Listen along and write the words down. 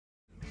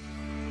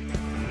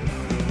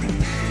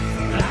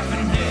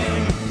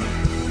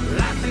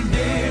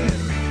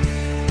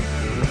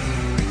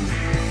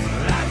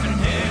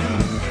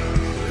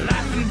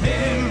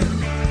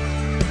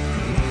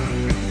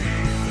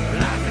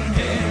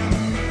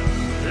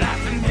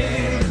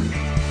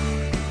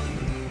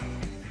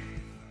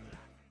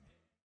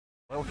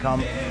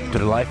welcome to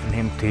the Life in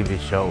Him TV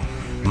show.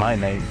 My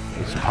name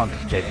is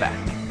Pontus J. Back.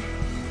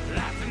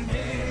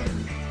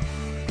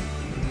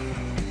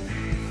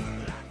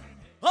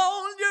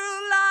 Hold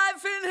your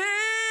life in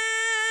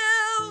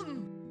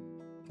Him.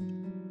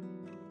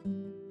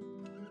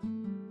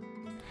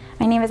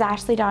 My name is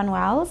Ashleydawn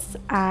Wells.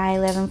 I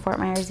live in Fort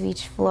Myers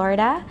Beach,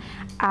 Florida.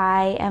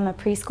 I am a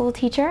preschool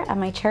teacher at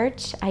my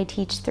church. I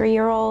teach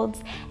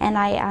 3-year-olds and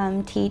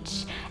I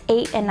teach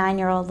 8 and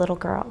 9-year-old little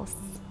girls.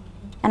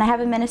 And I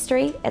have a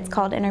ministry. It's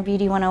called Inner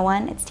Beauty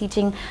 101. It's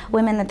teaching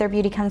women that their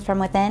beauty comes from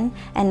within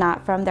and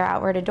not from their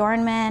outward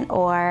adornment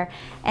or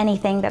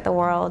anything that the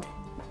world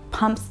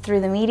pumps through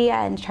the media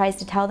and tries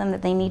to tell them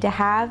that they need to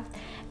have.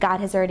 God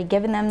has already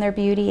given them their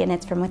beauty and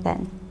it's from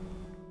within.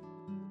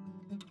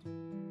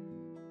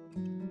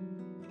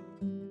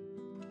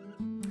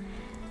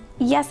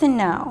 Yes and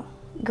no.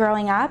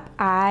 Growing up,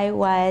 I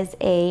was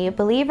a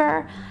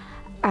believer.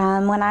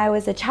 When I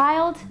was a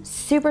child,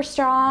 super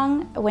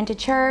strong, went to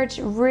church,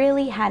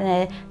 really had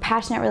a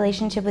passionate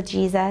relationship with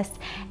Jesus,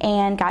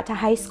 and got to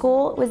high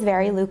school, was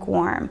very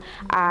lukewarm.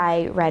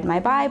 I read my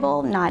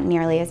Bible, not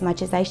nearly as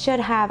much as I should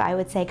have. I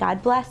would say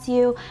God bless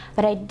you,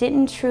 but I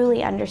didn't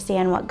truly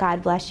understand what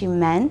God bless you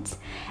meant,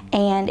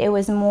 and it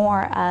was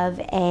more of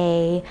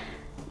a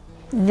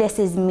this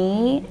is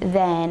me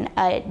than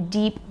a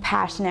deep,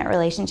 passionate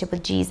relationship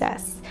with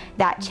Jesus.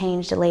 That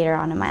changed later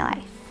on in my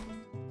life.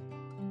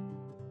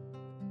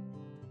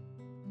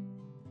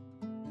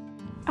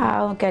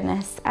 Oh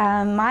goodness,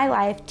 my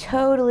life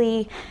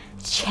totally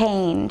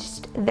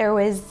changed. There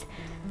was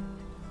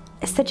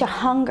such a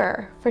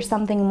hunger for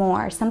something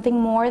more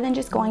than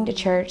just going to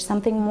church,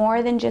 something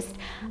more than just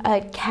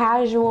a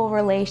casual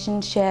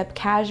relationship,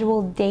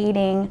 casual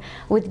dating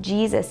with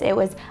Jesus. It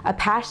was a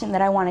passion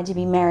that I wanted to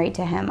be married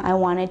to Him. I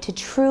wanted to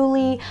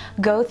truly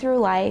go through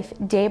life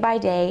day by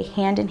day,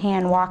 hand in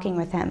hand, walking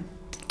with Him.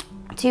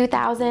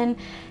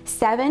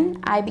 2007,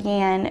 I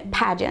began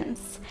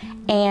pageants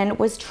and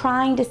was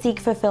trying to seek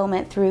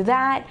fulfillment through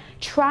that,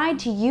 tried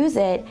to use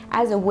it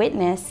as a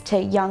witness to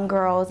young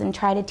girls and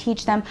try to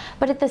teach them,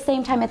 but at the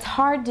same time it's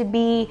hard to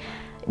be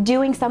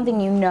doing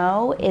something you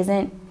know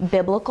isn't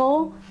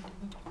biblical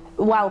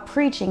while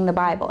preaching the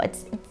Bible.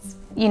 It's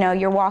you know,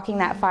 you're walking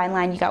that fine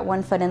line. You got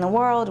one foot in the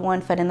world, one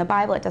foot in the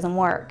Bible. It doesn't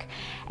work.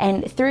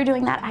 And through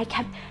doing that,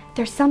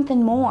 there's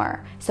something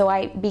more. So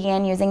I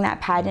began using that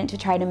pageant to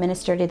try to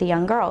minister to the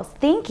young girls,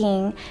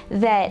 thinking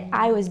that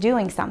I was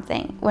doing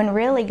something, when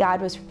really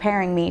God was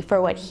preparing me for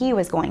what He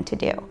was going to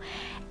do.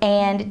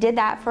 And did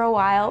that for a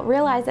while,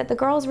 realized that the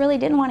girls really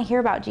didn't want to hear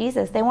about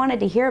Jesus. They wanted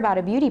to hear about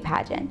a beauty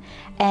pageant.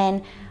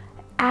 And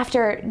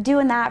after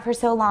doing that for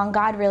so long,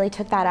 God really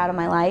took that out of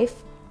my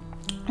life.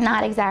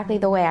 Not exactly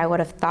the way I would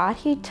have thought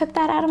He took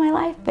that out of my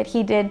life, but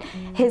He did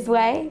His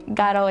way.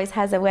 God always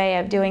has a way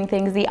of doing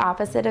things the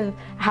opposite of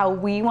how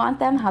we want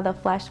them, how the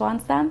flesh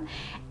wants them.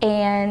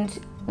 And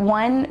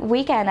one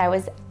weekend I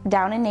was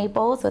down in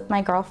Naples with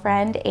my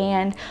girlfriend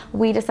and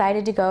we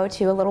decided to go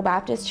to a little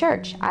Baptist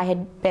church. I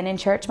had been in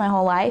church my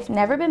whole life,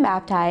 never been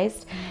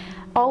baptized.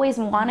 Always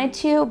wanted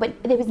to, but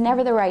it was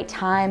never the right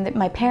time.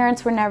 My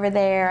parents were never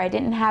there. I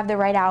didn't have the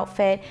right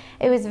outfit.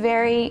 It was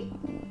very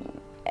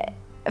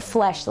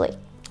fleshly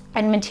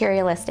and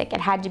materialistic.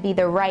 It had to be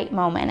the right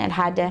moment. It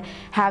had to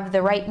have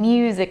the right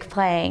music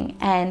playing.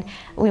 And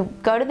we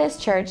go to this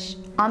church.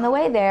 On the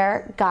way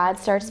there, God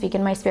started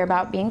speaking in my spirit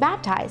about being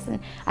baptized. And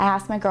I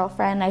asked my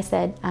girlfriend, I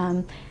said,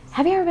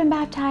 have you ever been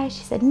baptized?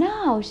 She said,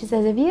 no. She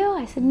says, have you?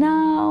 I said,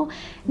 no,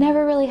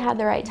 never really had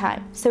the right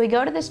time. So we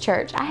go to this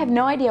church. I have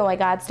no idea why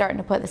God's starting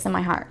to put this in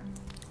my heart.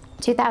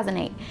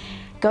 2008.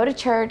 Go to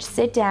church,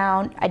 sit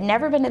down. I'd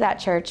never been to that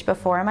church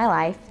before in my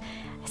life.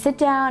 I sit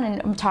down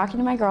and I'm talking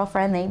to my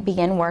girlfriend. They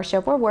begin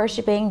worship. We're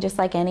worshiping just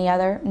like any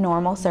other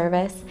normal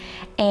service.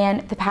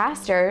 And the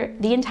pastor,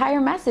 the entire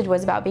message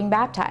was about being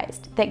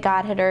baptized, that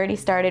God had already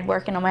started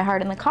working on my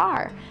heart in the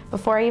car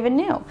before I even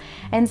knew.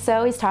 And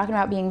so he's talking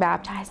about being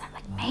baptized. I'm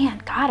like, man,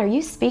 God, are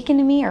you speaking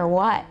to me or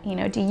what? You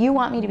know, do you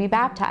want me to be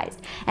baptized?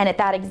 And at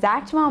that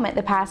exact moment,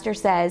 the pastor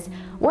says,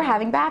 we're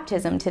having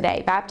baptism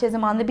today,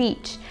 baptism on the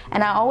beach.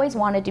 And I always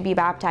wanted to be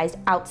baptized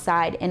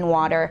outside in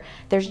water.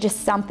 There's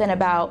just something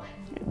about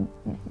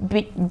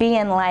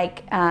being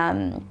like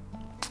John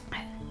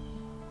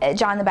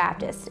the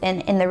Baptist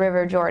in the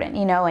River Jordan,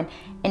 you know,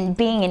 and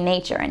being in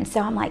nature. And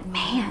so I'm like,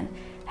 man,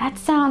 that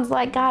sounds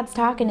like God's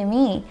talking to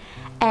me.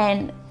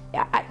 And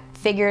I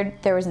figured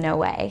there was no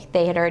way.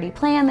 They had already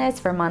planned this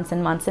for months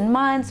and months and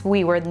months.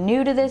 We were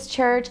new to this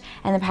church,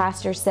 and the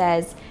pastor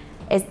says,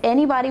 if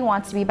anybody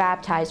wants to be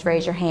baptized,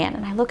 raise your hand.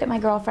 And I look at my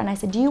girlfriend, I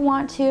said, do you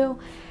want to?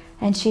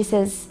 And she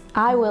says,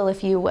 I will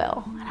if you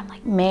will. And I'm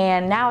like,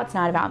 man, now it's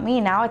not about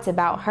me, now it's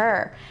about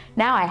her.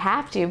 Now I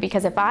have to,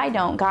 because if I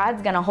don't,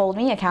 God's gonna hold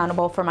me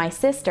accountable for my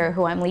sister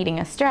who I'm leading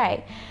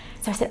astray.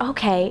 So I said,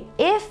 okay,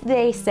 if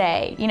they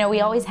say, you know,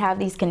 we always have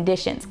these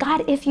conditions.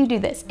 God, if you do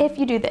this, if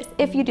you do this,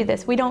 if you do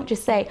this. We don't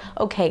just say,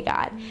 okay,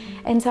 God.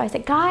 And so I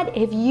said, God,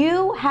 if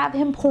you have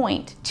him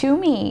point to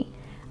me,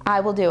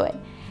 I will do it.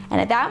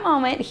 And at that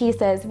moment, he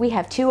says, we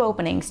have 2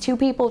 openings. 2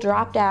 people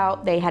dropped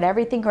out. They had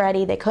everything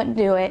ready. They couldn't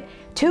do it.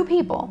 2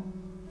 people.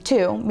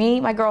 2.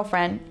 Me, my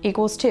girlfriend,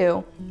 equals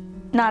 2.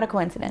 Not a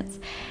coincidence.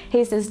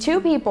 He says,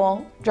 2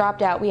 people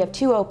dropped out. We have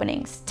 2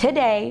 openings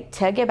today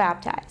to get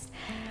baptized.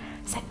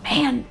 I said,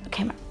 man,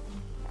 okay,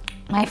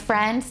 my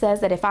friend says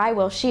that if I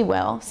will, she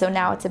will. So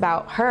now it's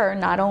about her,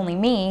 not only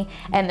me,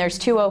 and there's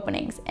 2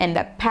 openings. And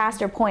the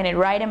pastor pointed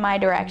right in my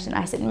direction.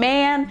 I said,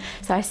 man.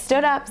 So I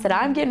stood up, said,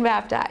 I'm getting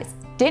baptized.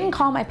 Didn't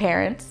call my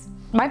parents.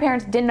 My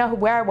parents didn't know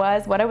where I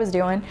was, what I was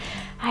doing.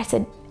 I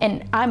said,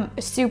 and I'm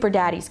a super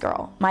daddy's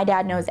girl. My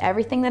dad knows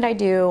everything that I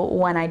do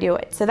when I do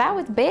it. So that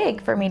was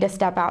big for me to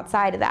step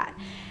outside of that.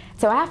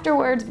 So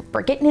afterwards,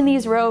 we're getting in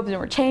these robes and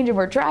we're changing,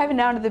 we're driving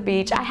down to the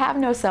beach. I have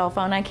no cell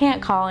phone, I can't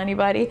call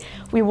anybody.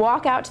 We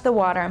walk out to the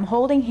water, I'm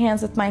holding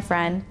hands with my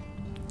friend.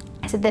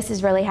 I said, this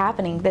is really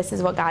happening. This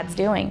is what God's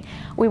doing.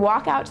 We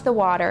walk out to the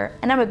water,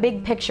 and I'm a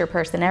big picture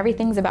person.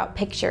 Everything's about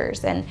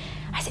pictures. And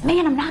I said,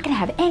 man, I'm not gonna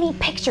have any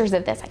pictures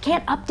of this. I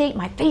can't update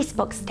my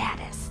Facebook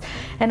status.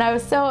 And I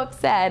was so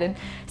upset. And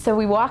so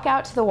we walk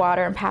out to the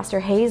water, and Pastor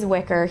Hayes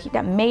Wicker, the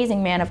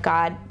amazing man of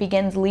God,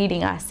 begins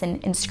leading us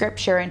in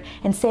scripture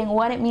and saying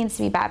what it means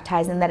to be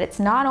baptized, and that it's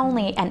not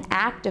only an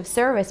act of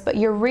service, but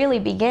you're really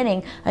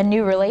beginning a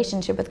new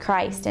relationship with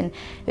Christ. And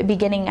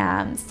beginning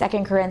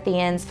 2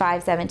 Corinthians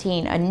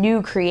 5:17, a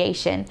new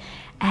creation.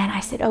 And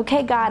I said,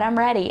 okay, God, I'm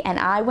ready. And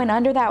I went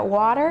under that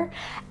water,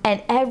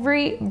 and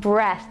every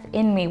breath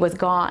in me was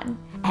gone.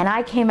 And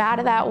I came out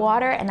of that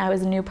water, and I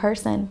was a new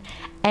person.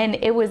 And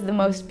it was the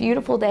most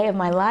beautiful day of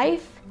my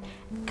life.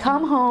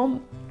 Come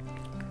home.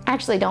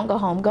 Actually, don't go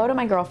home. Go to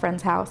my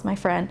girlfriend's house, my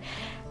friend.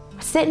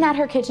 Sitting at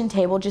her kitchen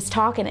table, just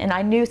talking, and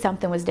I knew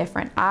something was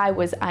different. I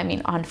was,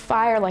 on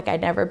fire like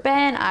I'd never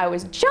been. I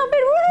was jumping,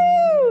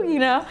 woo, you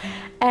know?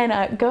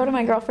 And go to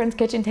my girlfriend's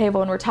kitchen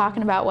table, and we're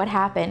talking about what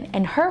happened.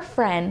 And her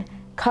friend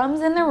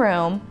comes in the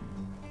room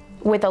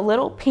with a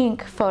little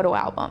pink photo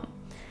album.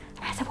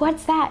 I said,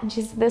 what's that? And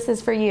she said, this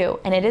is for you.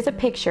 And it is a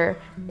picture.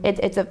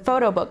 It's a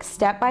photo book,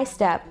 step by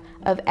step,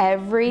 of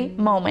every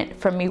moment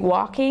from me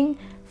walking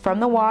from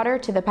the water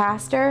to the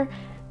pastor,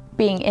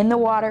 being in the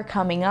water,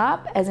 coming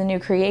up as a new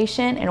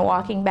creation, and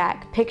walking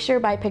back, picture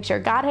by picture.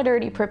 God had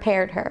already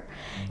prepared her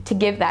to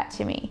give that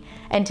to me.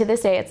 And to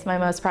this day, it's my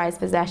most prized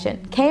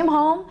possession. Came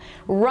home,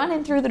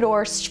 running through the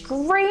door,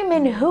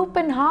 screaming,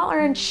 hooping,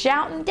 hollering,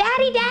 shouting,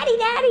 daddy, daddy,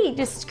 daddy,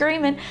 just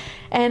screaming,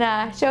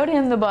 and showed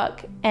him the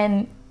book.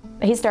 And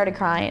he started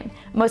crying.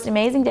 Most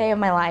amazing day of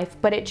my life,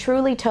 but it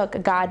truly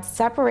took God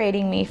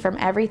separating me from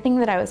everything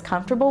that I was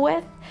comfortable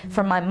with,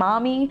 from my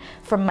mommy,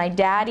 from my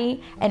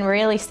daddy, and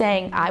really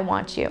saying, I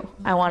want you.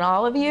 I want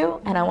all of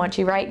you, and I want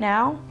you right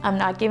now. I'm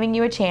not giving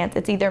you a chance.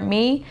 It's either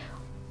me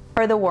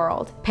or the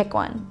world. Pick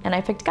one. And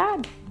I picked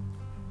God.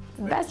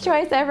 Best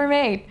choice I ever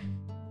made.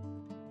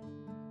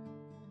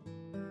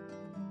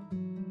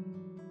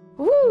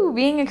 Woo,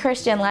 being a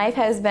Christian, life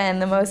has been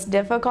the most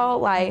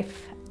difficult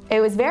life. It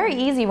was very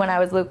easy when I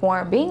was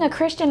lukewarm. Being a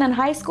Christian in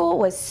high school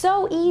was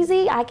so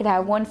easy. I could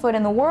have one foot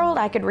in the world.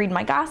 I could read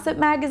my gossip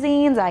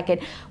magazines. I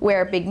could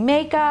wear big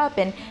makeup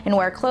and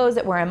wear clothes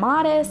that were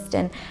immodest.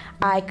 And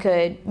I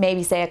could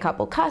maybe say a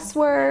couple cuss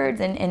words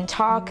and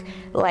talk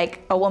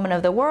like a woman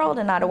of the world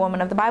and not a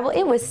woman of the Bible.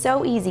 It was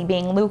so easy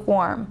being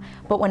lukewarm.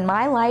 But when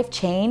my life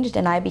changed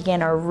and I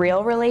began a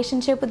real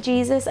relationship with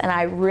Jesus, and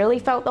I really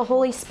felt the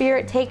Holy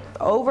Spirit take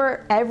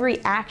over every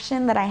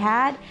action that I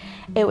had,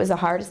 it was the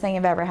hardest thing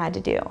I've ever had to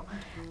do.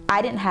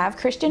 I didn't have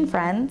Christian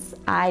friends.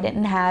 I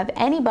didn't have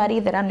anybody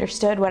that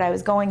understood what I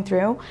was going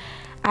through.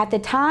 At the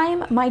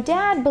time, my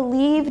dad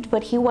believed,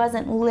 but he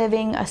wasn't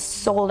living a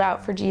sold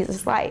out for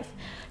Jesus life.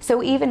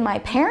 So even my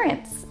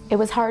parents, it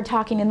was hard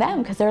talking to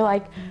them because they're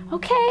like,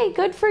 okay,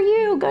 good for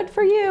you, good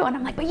for you. And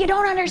I'm like, but you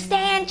don't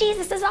understand,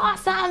 Jesus is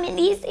awesome and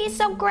he's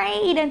so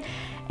great. And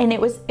it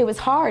was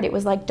hard. It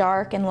was like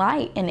dark and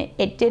light, and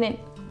it didn't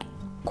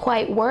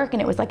quite work,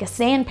 and it was like a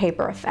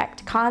sandpaper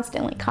effect,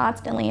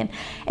 constantly. And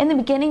in the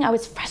beginning I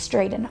was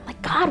frustrated, and I'm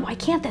like, God, why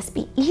can't this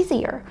be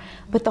easier?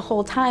 But the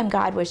whole time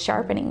God was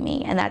sharpening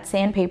me, and that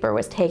sandpaper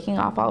was taking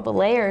off all the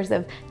layers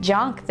of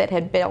junk that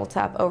had built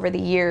up over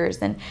the years.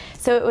 And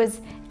so it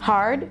was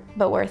hard,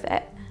 but worth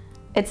it.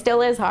 It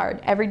still is hard.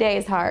 Every day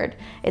is hard.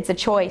 It's a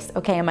choice.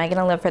 Okay, am I going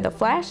to live for the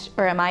flesh,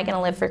 or am I going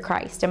to live for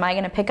Christ? Am I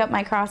going to pick up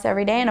my cross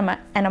every day, and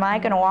am I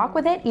going to walk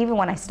with it even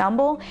when I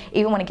stumble,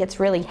 even when it gets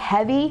really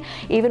heavy,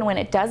 even when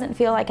it doesn't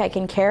feel like I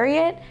can carry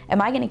it?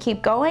 Am I going to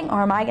keep going,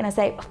 or am I going to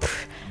say,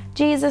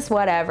 Jesus,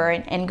 whatever,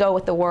 and go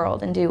with the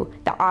world and do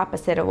the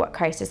opposite of what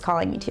Christ is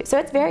calling me to? So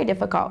it's very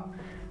difficult,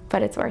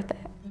 but it's worth it.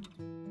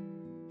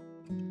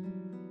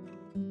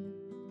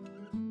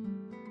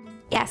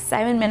 Yes,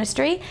 I'm in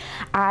ministry.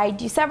 I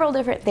do several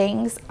different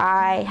things.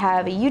 I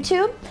have a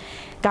YouTube.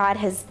 God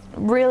has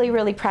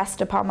really pressed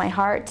upon my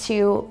heart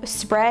to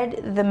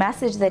spread the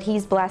message that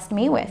He's blessed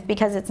me with,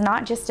 because it's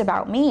not just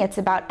about me, it's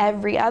about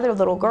every other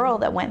little girl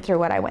that went through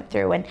what I went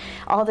through. And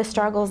all the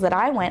struggles that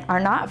I went are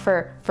not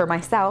for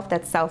myself,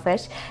 that's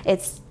selfish.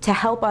 It's to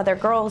help other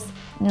girls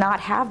not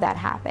have that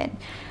happen.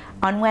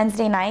 On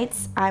Wednesday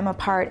nights, I'm a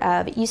part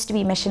of, it used to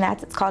be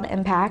Missionettes, it's called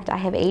Impact. I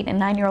have 8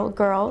 and 9-year-old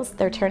girls.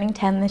 They're turning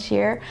 10 this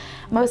year.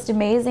 Most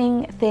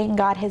amazing thing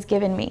God has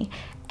given me.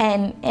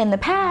 And in the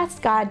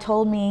past, God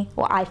told me,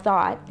 well, I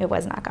thought, it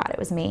was not God, it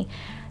was me,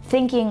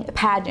 thinking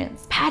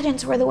pageants.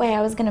 Pageants were the way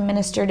I was going to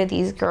minister to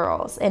these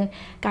girls. And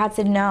God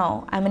said,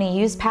 no, I'm going to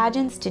use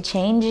pageants to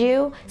change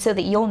you so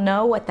that you'll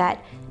know what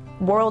that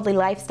worldly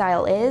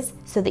lifestyle is,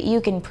 so that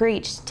you can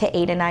preach to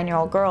 8 and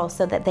 9-year-old girls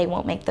so that they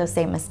won't make those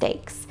same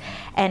mistakes.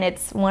 And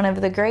it's one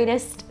of the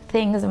greatest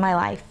things in my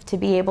life to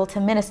be able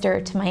to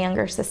minister to my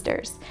younger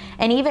sisters.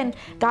 And even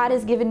God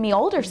has given me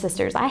older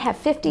sisters. I have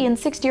 50 and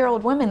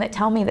 60-year-old women that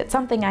tell me that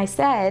something I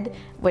said,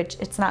 which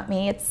it's not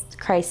me, it's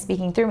Christ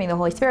speaking through me, the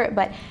Holy Spirit,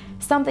 but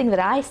something that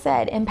I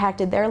said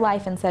impacted their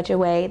life in such a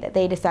way that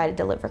they decided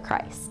to live for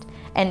Christ.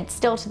 And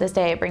still to this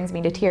day, it brings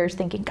me to tears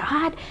thinking,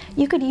 God,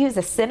 you could use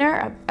a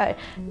sinner,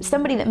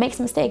 somebody that makes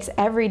mistakes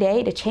every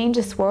day to change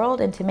this world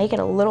and to make it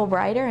a little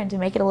brighter and to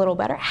make it a little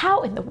better.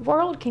 How in the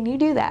world can you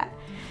do that?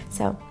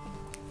 So,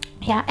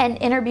 yeah, and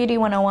Inner Beauty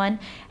 101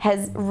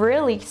 has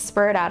really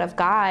spurred out of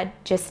God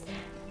just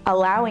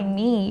allowing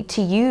me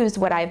to use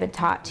what I've been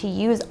taught, to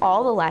use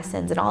all the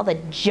lessons and all the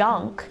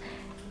junk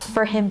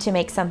for Him to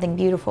make something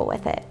beautiful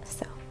with it.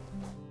 So.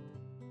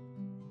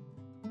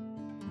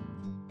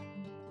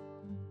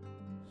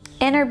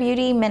 Inner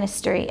Beauty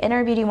Ministry,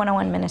 Inner Beauty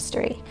 101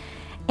 Ministry.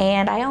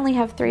 And I only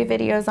have 3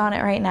 videos on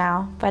it right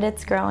now, but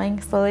it's growing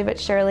slowly but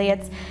surely.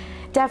 It's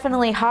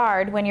definitely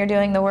hard when you're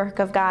doing the work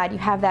of God. You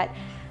have that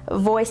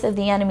voice of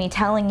the enemy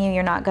telling you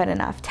you're not good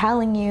enough,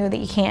 telling you that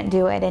you can't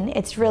do it, and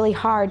it's really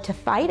hard to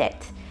fight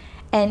it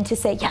and to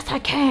say, yes, I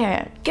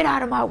can. Get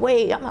out of my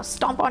way. I'm gonna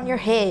stomp on your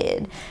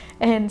head.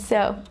 And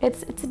so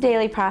it's a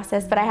daily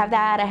process, but I have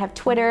that. I have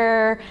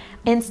Twitter,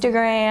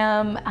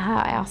 Instagram.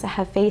 I also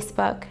have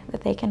Facebook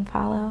that they can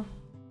follow.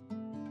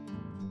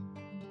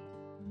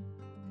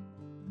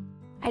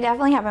 I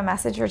definitely have a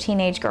message for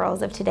teenage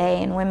girls of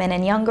today and women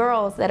and young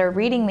girls that are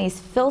reading these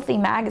filthy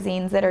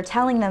magazines that are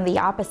telling them the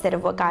opposite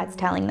of what God's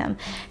telling them.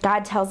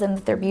 God tells them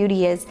that their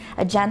beauty is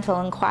a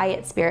gentle and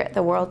quiet spirit.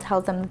 The world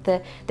tells them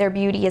that their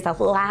beauty is a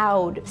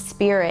loud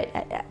spirit,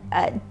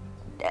 a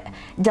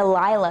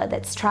Delilah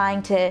that's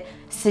trying to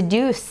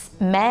seduce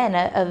men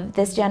of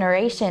this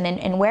generation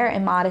and wear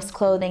immodest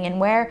clothing and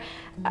wear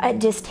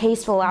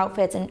distasteful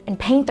outfits and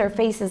paint their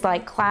faces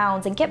like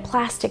clowns and get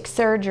plastic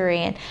surgery.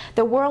 And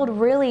the world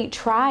really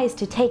tries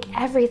to take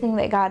everything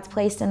that God's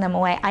placed in them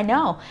away. I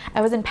know. I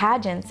was in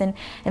pageants and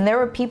there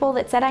were people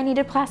that said I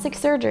needed plastic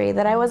surgery,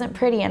 that I wasn't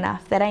pretty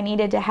enough, that I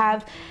needed to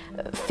have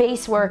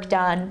face work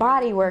done,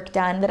 body work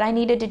done, that I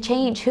needed to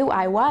change who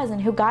I was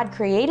and who God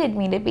created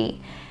me to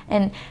be.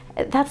 And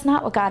that's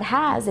not what God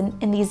has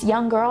in these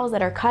young girls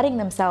that are cutting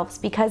themselves,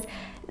 because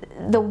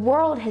the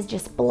world has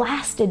just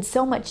blasted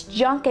so much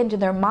junk into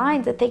their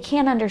minds that they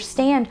can't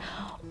understand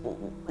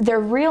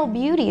their real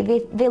beauty.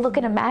 They look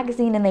at a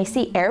magazine and they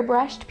see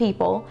airbrushed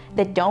people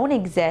that don't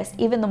exist.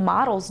 Even the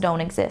models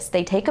don't exist.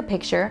 They take a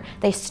picture,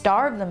 they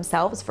starve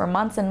themselves for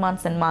months and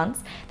months and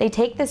months. They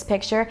take this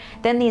picture,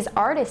 then these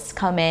artists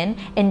come in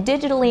and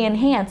digitally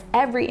enhance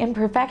every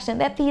imperfection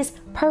that these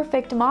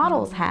perfect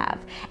models have.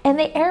 And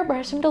they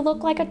airbrush them to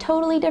look like a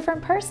totally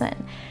different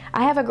person.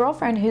 I have a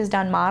girlfriend who's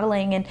done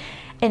modeling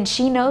and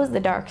she knows the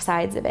dark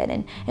sides of it,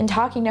 and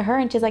talking to her,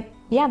 and she's like,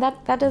 yeah,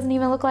 that doesn't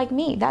even look like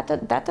me.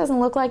 That doesn't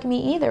look like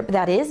me either. But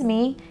that is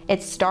me.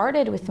 It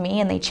started with me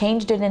and they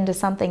changed it into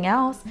something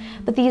else.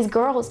 But these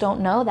girls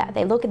don't know that.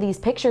 They look at these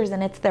pictures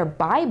and it's their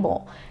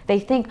Bible. They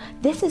think,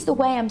 this is the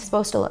way I'm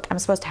supposed to look. I'm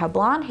supposed to have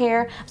blonde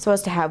hair. I'm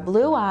supposed to have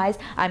blue eyes.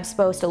 I'm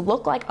supposed to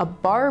look like a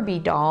Barbie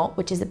doll,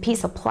 which is a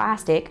piece of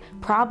plastic,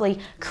 probably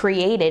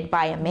created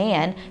by a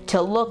man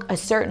to look a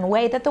certain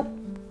way that the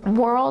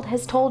world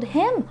has told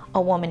him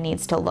a woman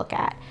needs to look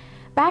at.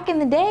 Back in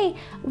the day,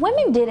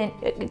 women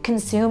didn't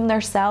consume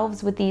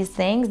themselves with these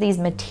things, these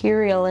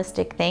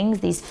materialistic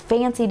things, these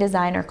fancy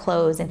designer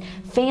clothes and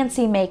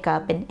fancy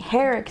makeup and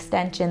hair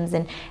extensions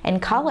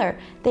and color.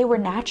 They were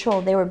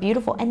natural, they were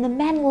beautiful, and the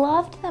men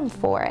loved them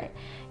for it.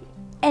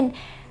 And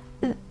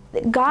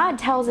God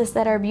tells us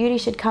that our beauty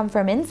should come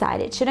from inside.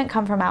 It shouldn't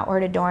come from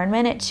outward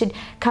adornment. It should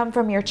come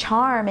from your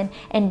charm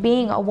and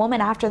being a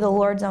woman after the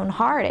Lord's own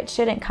heart. It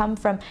shouldn't come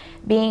from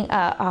being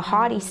a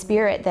haughty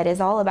spirit that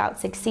is all about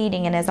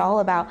succeeding and is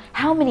all about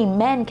how many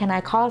men can I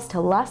cause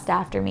to lust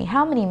after me?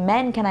 How many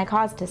men can I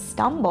cause to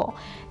stumble?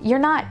 You're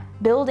not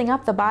building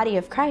up the body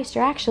of Christ.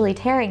 You're actually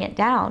tearing it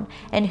down.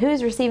 And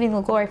who's receiving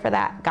the glory for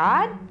that?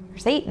 God or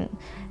Satan?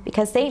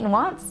 Because Satan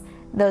wants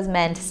those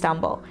men to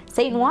stumble.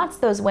 Satan wants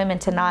those women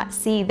to not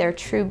see their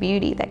true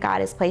beauty that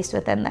God has placed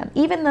within them.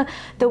 Even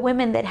the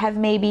women that have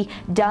maybe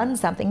done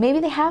something, maybe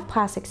they have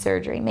plastic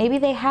surgery, maybe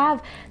they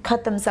have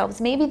cut themselves,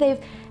 maybe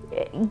they've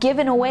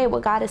given away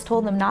what God has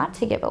told them not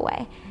to give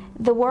away.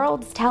 The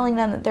world's telling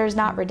them that there's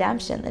not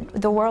redemption.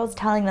 The world's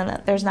telling them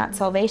that there's not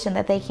salvation,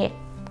 that they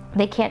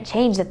can't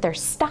change, that they're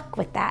stuck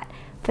with that.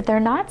 But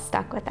they're not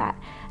stuck with that.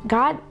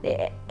 God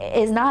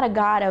is not a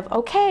God of,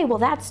 okay, well,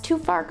 that's too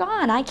far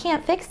gone. I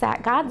can't fix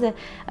that. God's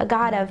a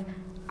God of,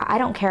 I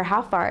don't care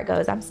how far it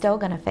goes, I'm still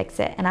gonna fix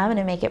it, and I'm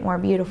gonna make it more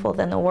beautiful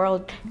than the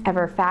world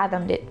ever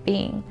fathomed it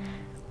being.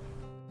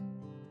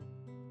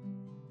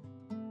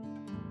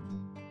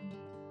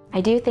 I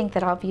do think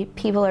that all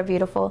people are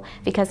beautiful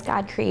because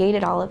God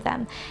created all of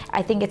them.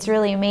 I think it's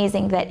really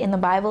amazing that in the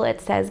Bible it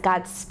says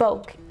God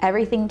spoke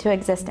everything to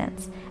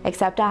existence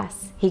except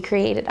us. He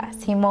created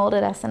us. He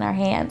molded us in our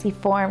hands. He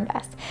formed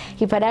us.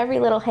 He put every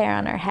little hair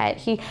on our head.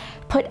 He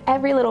put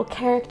every little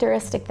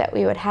characteristic that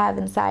we would have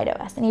inside of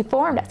us, and He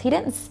formed us. He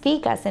didn't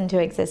speak us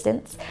into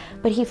existence,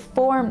 but He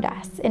formed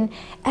us. And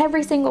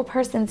every single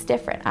person's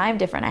different. I'm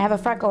different. I have a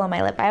freckle on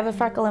my lip. I have a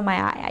freckle in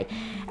my eye.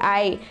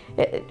 I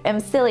am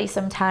silly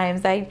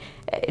sometimes. I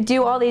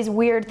do all these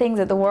weird things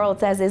that the world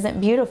says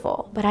isn't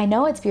beautiful, but I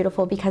know it's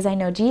beautiful because I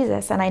know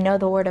Jesus and I know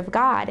the Word of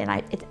God,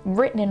 and it's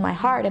written in my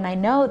heart, and I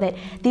know that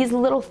these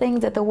little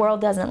things that the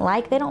world doesn't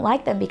like, they don't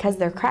like them because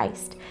they're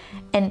Christ.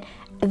 And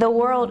the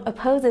world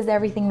opposes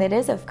everything that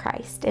is of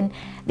Christ. And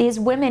these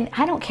women,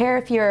 I don't care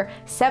if you're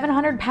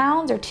 700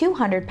 pounds or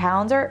 200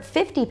 pounds or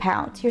 50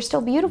 pounds, you're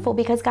still beautiful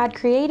because God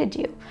created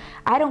you.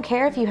 I don't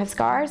care if you have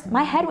scars.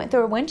 My head went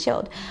through a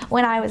windshield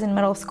when I was in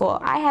middle school.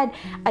 I had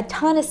a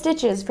ton of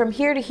stitches from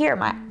here to here.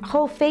 My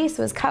whole face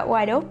was cut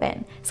wide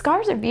open.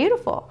 Scars are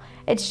beautiful.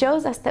 It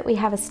shows us that we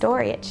have a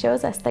story. It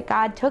shows us that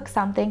God took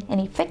something and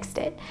He fixed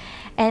it.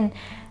 And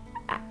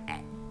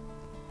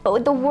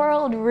the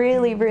world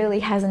really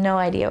has no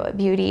idea what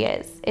beauty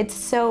is. It's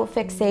so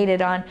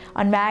fixated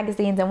on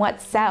magazines and what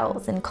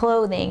sells and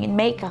clothing and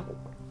makeup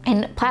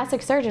and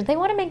plastic surgeons. They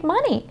want to make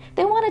money.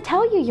 They want to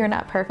tell you you're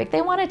not perfect.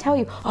 They want to tell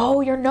you,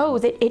 oh, your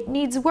nose, it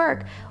needs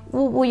work.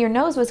 Well, your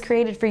nose was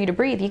created for you to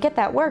breathe. You get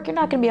that work, you're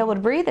not going to be able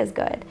to breathe as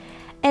good.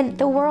 And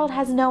the world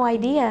has no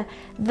idea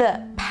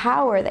the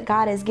power that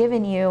God has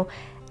given you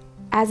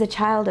as a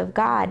child of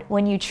God.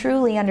 When you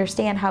truly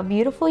understand how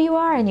beautiful you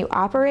are and you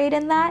operate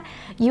in that,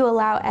 you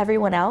allow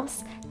everyone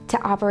else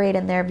to operate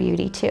in their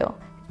beauty too.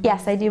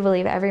 Yes, I do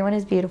believe everyone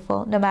is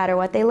beautiful. No matter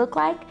what they look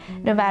like,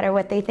 no matter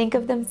what they think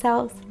of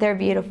themselves, they're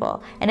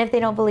beautiful. And if they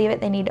don't believe it,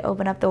 they need to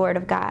open up the Word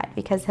of God,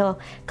 because He'll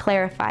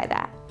clarify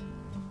that.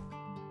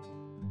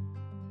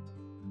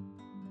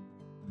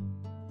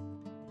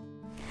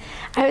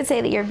 I would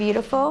say that you're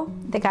beautiful,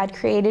 that God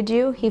created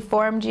you. He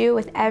formed you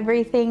with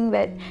everything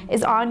that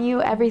is on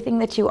you, everything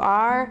that you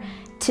are,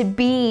 to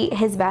be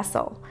His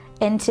vessel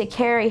and to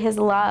carry His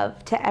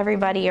love to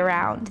everybody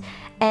around.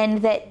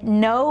 And that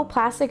no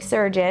plastic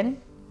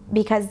surgeon,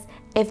 because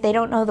if they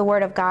don't know the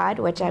Word of God,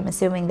 which I'm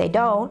assuming they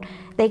don't,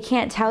 they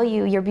can't tell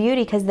you your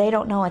beauty because they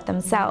don't know it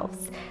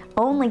themselves.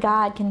 Only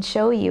God can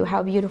show you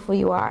how beautiful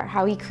you are,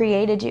 how He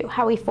created you,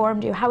 how He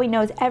formed you, how He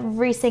knows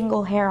every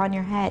single hair on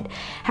your head,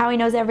 how He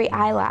knows every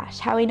eyelash,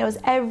 how He knows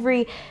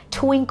every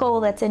twinkle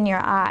that's in your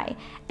eye.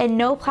 And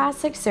no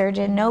plastic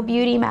surgeon, no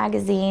beauty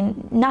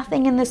magazine,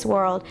 nothing in this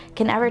world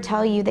can ever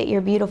tell you that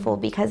you're beautiful,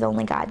 because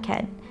only God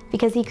can.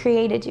 Because He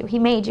created you, He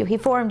made you, He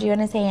formed you in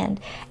His hand.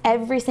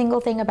 Every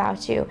single thing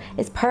about you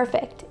is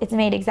perfect. It's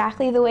made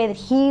exactly the way that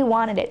He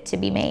wanted it to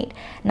be made.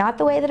 Not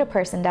the way that a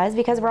person does,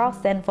 because we're all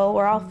sinful,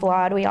 we're all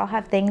flawed, we all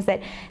have things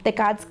that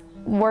God's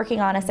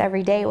working on us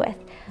every day with.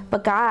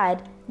 But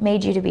God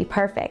made you to be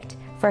perfect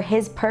for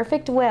His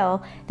perfect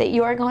will that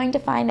you are going to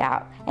find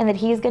out, and that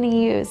He's going to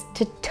use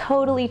to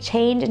totally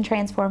change and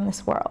transform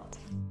this world.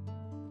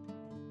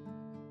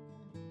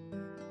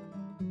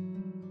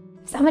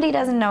 Somebody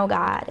doesn't know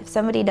God, if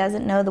somebody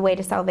doesn't know the way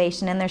to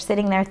salvation, and they're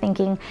sitting there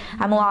thinking,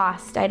 I'm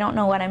lost, I don't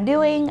know what I'm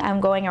doing,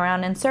 I'm going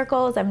around in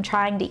circles, I'm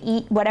trying to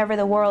eat whatever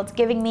the world's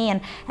giving me,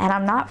 and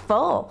I'm not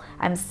full.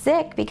 I'm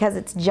sick because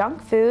it's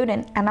junk food,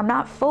 and I'm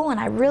not full, and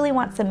I really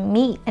want some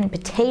meat and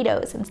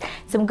potatoes and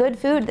some good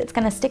food that's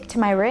going to stick to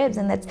my ribs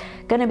and that's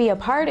going to be a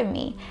part of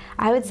me.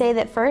 I would say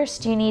that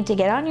first you need to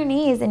get on your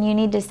knees and you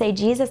need to say,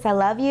 Jesus, I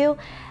love you.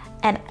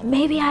 And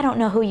maybe I don't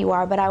know who you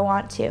are, but I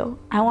want to.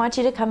 I want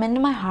you to come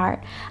into my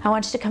heart. I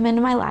want you to come into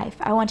my life.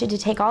 I want you to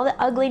take all the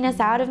ugliness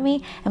out of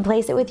me and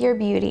place it with your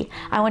beauty.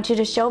 I want you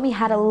to show me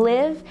how to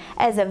live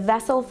as a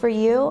vessel for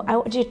you. I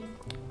want you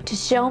to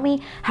show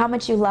me how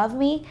much you love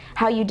me,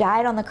 how you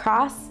died on the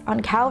cross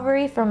on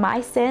Calvary for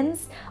my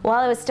sins.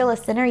 While I was still a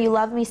sinner, you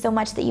loved me so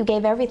much that you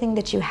gave everything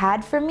that you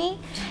had for me,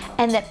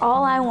 and that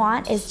all I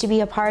want is to be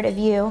a part of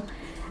you.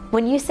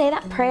 When you say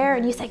that prayer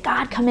and you say,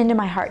 God, come into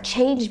my heart,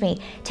 change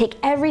me, take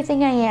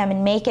everything I am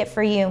and make it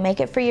for you, make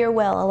it for your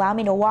will, allow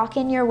me to walk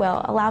in your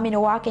will, allow me to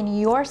walk in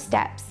your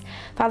steps.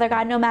 Father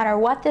God, no matter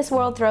what this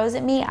world throws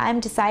at me, I'm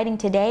deciding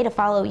today to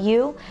follow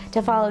you,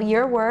 to follow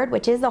your word,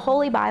 which is the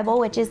Holy Bible,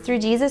 which is through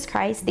Jesus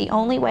Christ, the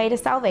only way to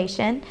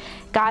salvation,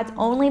 God's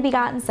only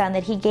begotten Son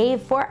that He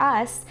gave for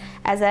us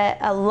as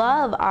a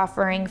love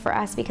offering for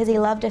us, because He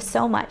loved us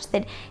so much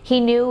that He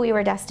knew we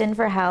were destined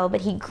for hell,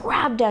 but He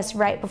grabbed us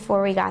right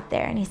before we got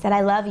there and He said,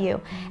 I love you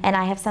and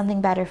I have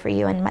something better for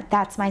you, and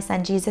that's my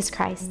Son, Jesus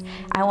Christ.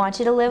 I want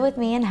you to live with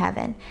me in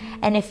heaven.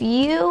 And if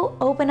you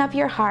open up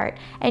your heart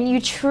and you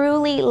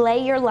truly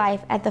lay your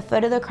life at the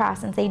foot of the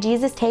cross and say,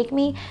 Jesus, take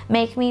me,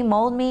 make me,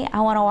 mold me,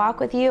 I want to walk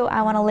with you,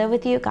 I want to live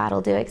with you, God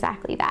will do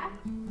exactly that.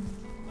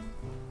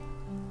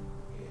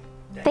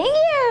 Thank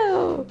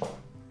you.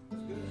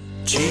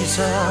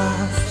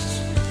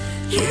 Jesus,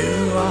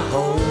 you are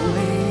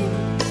holy.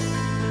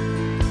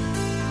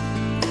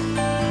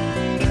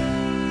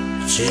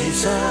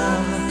 Jesus,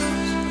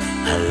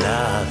 I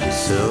love you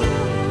so.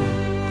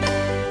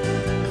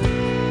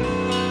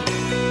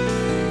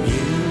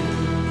 You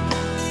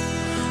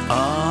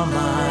are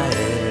my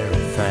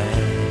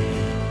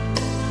everything.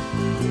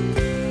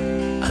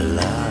 I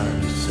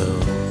love you so.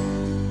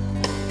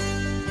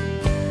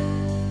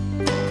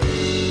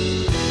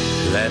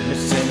 Let me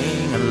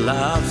sing a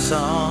love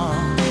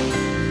song.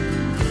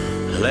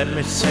 Let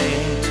me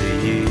sing to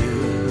you.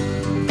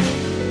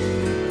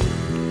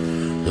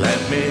 Let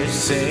me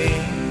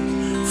sing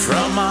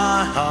from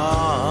my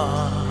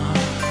heart.